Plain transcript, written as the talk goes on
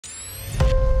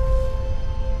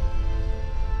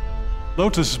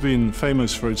Lotus has been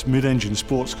famous for its mid-engine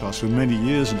sports cars for many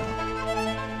years now.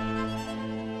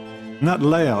 And that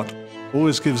layout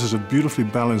always gives us a beautifully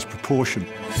balanced proportion.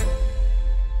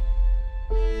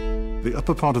 The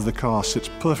upper part of the car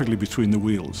sits perfectly between the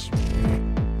wheels.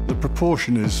 The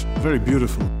proportion is very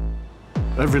beautiful.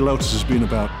 Every Lotus has been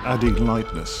about adding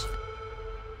lightness.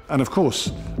 And of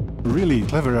course, really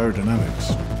clever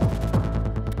aerodynamics.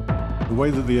 The way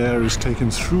that the air is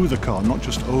taken through the car, not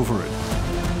just over it,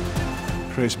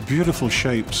 creates beautiful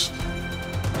shapes.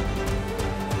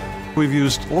 We've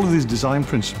used all of these design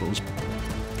principles,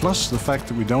 plus the fact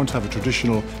that we don't have a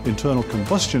traditional internal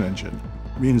combustion engine,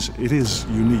 means it is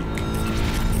unique.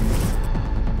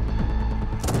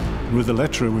 With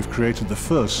Eletre, we've created the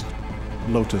first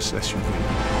Lotus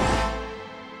SUV.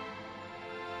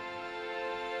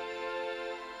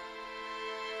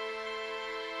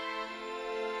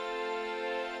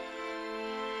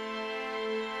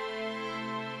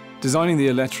 Designing the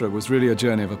Eletre was really a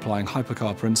journey of applying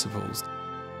hypercar principles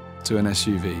to an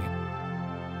SUV.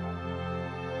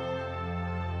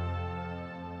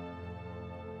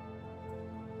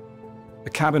 The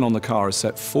cabin on the car is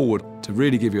set forward to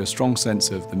really give you a strong sense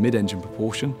of the mid-engine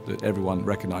proportion that everyone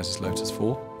recognises Lotus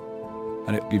for,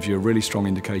 and it gives you a really strong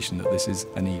indication that this is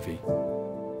an EV.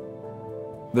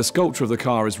 The sculpture of the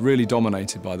car is really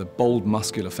dominated by the bold,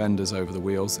 muscular fenders over the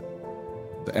wheels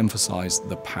that emphasise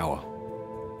the power.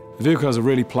 The vehicle has a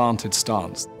really planted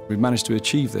stance. We've managed to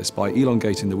achieve this by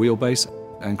elongating the wheelbase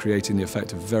and creating the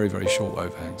effect of very, very short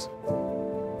overhangs.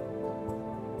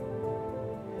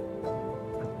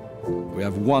 We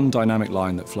have one dynamic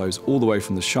line that flows all the way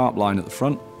from the sharp line at the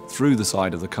front through the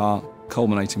side of the car,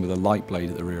 culminating with a light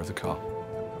blade at the rear of the car.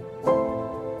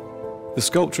 The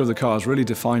sculpture of the car is really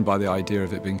defined by the idea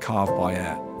of it being carved by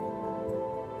air.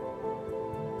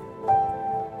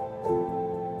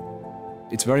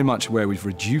 It's very much where we've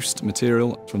reduced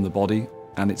material from the body,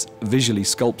 and it's visually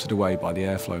sculpted away by the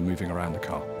airflow moving around the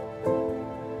car.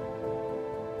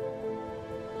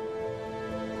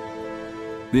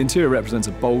 The interior represents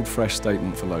a bold, fresh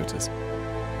statement for Lotus.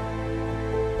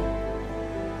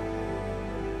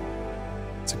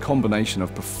 It's a combination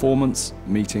of performance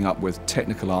meeting up with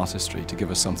technical artistry to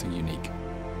give us something unique.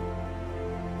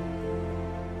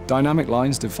 Dynamic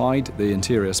lines divide the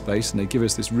interior space, and they give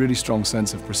us this really strong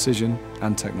sense of precision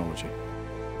and technology.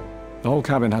 The whole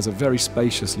cabin has a very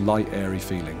spacious, light, airy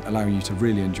feeling, allowing you to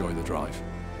really enjoy the drive.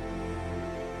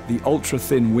 The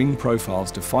ultra-thin wing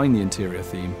profiles define the interior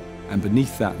theme, and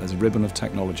beneath that there's a ribbon of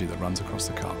technology that runs across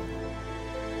the car.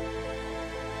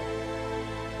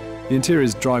 The interior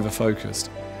is driver-focused,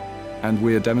 and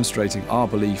we are demonstrating our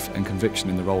belief and conviction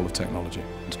in the role of technology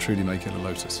to truly make it a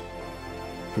Lotus.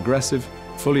 Progressive,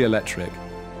 fully electric,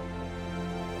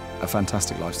 a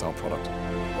fantastic lifestyle product.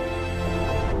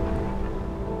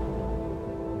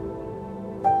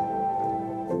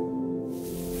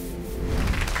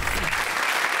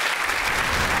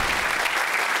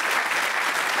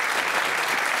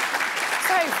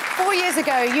 So, 4 years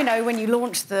ago, you know, when you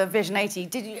launched the Vision 80,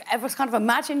 did you ever kind of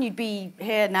imagine you'd be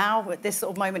here now at this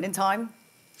sort of moment in time?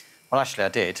 Well, actually, I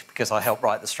did, because I helped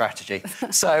write the strategy.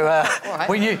 So right.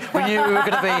 we knew we were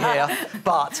going to be here.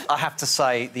 But I have to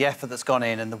say, the effort that's gone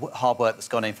in and the hard work that's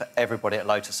gone in for everybody at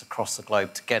Lotus across the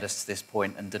globe to get us to this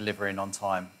point and delivering on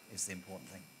time is the important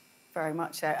thing. Very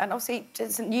much so. And obviously,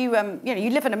 Jensen, you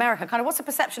live in America. Kind of, what's the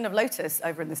perception of Lotus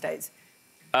over in the States?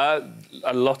 A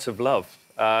lot of love.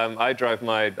 I've got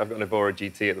an Evora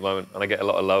GT at the moment, and I get a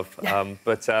lot of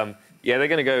love. Yeah, they're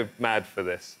going to go mad for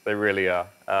this. They really are.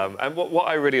 And what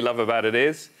I really love about it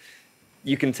is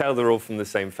you can tell they're all from the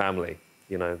same family.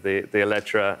 You know, the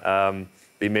Eletre,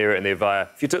 the Mira and the Evija.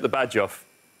 If you took the badge off,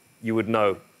 you would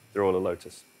know they're all a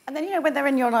Lotus. And then, you know, when they're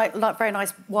in your very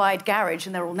nice wide garage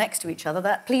and they're all next to each other,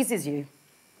 that pleases you.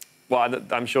 Well,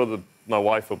 I'm sure my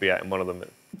wife will be out in one of them.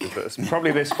 It's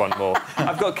probably this one more.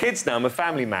 I've got kids now, I'm a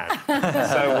family man.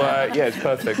 So, yeah, it's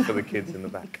perfect for the kids in the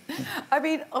back. I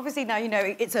mean, obviously now, you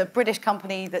know, it's a British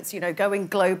company that's, you know, going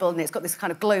global and it's got this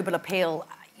kind of global appeal.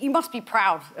 You must be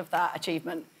proud of that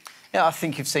achievement. Yeah, I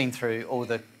think you've seen through all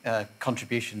the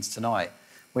contributions tonight.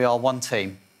 We are one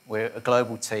team, we're a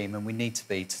global team, and we need to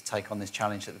be to take on this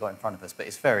challenge that we've got in front of us. But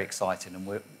it's very exciting,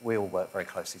 and we all work very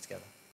closely together.